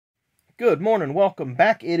Good morning, welcome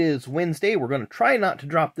back. It is Wednesday. We're going to try not to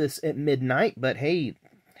drop this at midnight, but hey,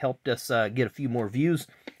 helped us get a few more views.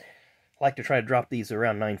 I like to try to drop these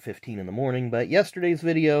around 9:15 in the morning, but yesterday's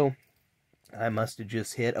video, I must have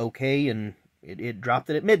just hit okay, and it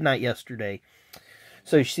dropped it at midnight yesterday.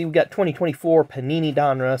 So you see we got 2024 Panini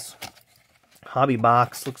Donruss Hobby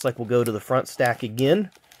Box. Looks like we'll go to the front stack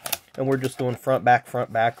again, and we're just doing front, back,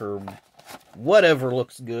 or whatever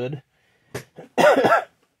looks good.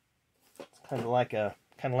 Kind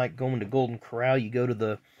of like going to Golden Corral. You go to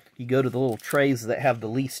the little trays that have the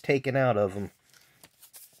least taken out of them.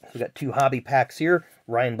 So we got two hobby packs here.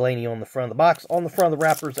 Ryan Blaney on the front of the box, on the front of the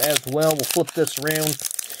wrappers as well. We'll flip this around.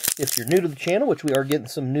 If you're new to the channel, which we are getting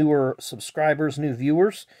some newer subscribers, new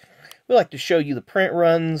viewers, we like to show you the print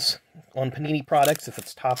runs on Panini products. If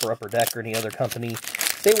it's Top or Upper Deck or any other company,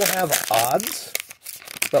 they will have odds.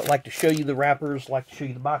 But like to show you the wrappers, like to show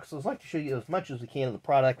you the boxes, like to show you as much as we can of the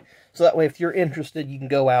product. So that way, if you're interested, you can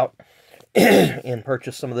go out and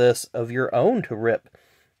purchase some of this of your own to rip.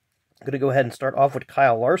 I'm going to go ahead and start off with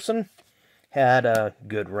Kyle Larson. Had a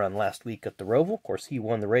good run last week at the Roval. Of course, he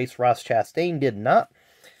won the race. Ross Chastain did not,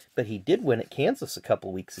 but he did win at Kansas a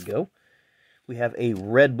couple weeks ago. We have a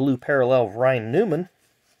red-blue parallel of Ryan Newman.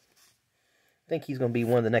 I think he's going to be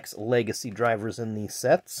one of the next legacy drivers in these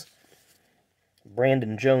sets.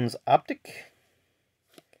 Brandon Jones Optic.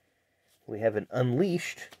 We have an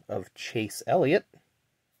Unleashed of Chase Elliott.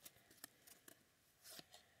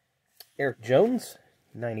 Eric Jones,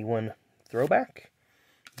 91 throwback.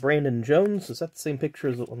 Brandon Jones, is that the same picture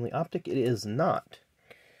as on the Optic? It is not.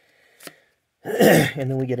 And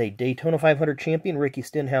then we get a Daytona 500 champion, Ricky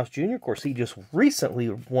Stenhouse Jr. Of course, he just recently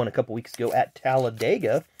won a couple weeks ago at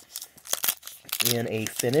Talladega in a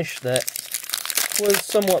finish that was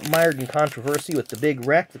somewhat mired in controversy with the big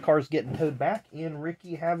wreck, the car's getting towed back, and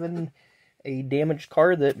Ricky having a damaged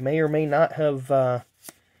car that may or may not have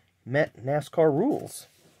met NASCAR rules.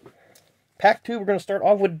 Pack 2, we're going to start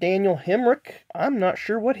off with Daniel Hemrick. I'm not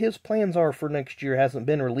sure what his plans are for next year. Hasn't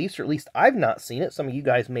been released, or at least I've not seen it. Some of you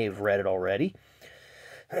guys may have read it already.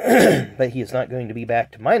 But he is not going to be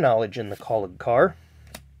back, to my knowledge, in the Kaulig car.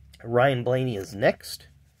 Ryan Blaney is next.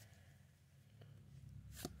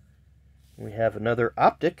 We have another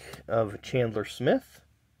Optic of Chandler Smith.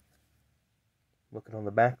 Looking on the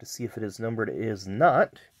back to see if it is numbered. It is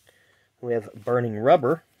not. We have Burning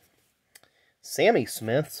Rubber. Sammy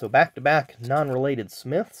Smith. So back-to-back non-related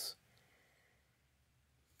Smiths.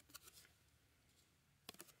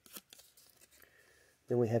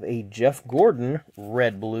 Then we have a Jeff Gordon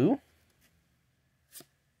red-blue.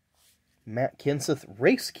 Matt Kenseth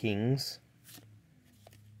Race Kings.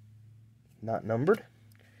 Not numbered.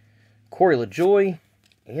 Corey LaJoie,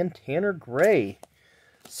 and Tanner Gray.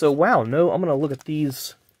 So, wow, no, I'm going to look at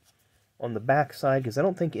these on the back side, because I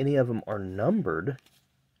don't think any of them are numbered,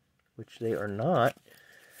 which they are not.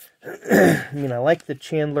 I mean, I like the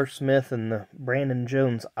Chandler Smith and the Brandon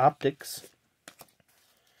Jones Optics.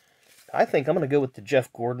 I think I'm going to go with the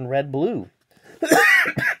Jeff Gordon red-blue.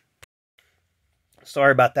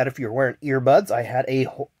 Sorry about that if you're wearing earbuds. I had a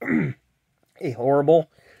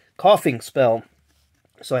horrible coughing spell.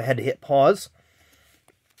 So I had to hit pause,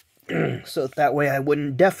 so that way I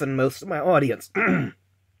wouldn't deafen most of my audience.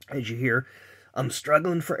 As you hear, I'm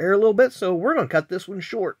struggling for air a little bit, so we're going to cut this one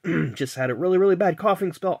short. Just had a really, really bad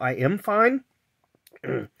coughing spell. I am fine.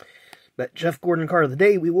 But Jeff Gordon card of the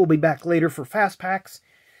day. We will be back later for Fast Packs.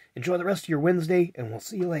 Enjoy the rest of your Wednesday, and we'll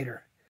see you later.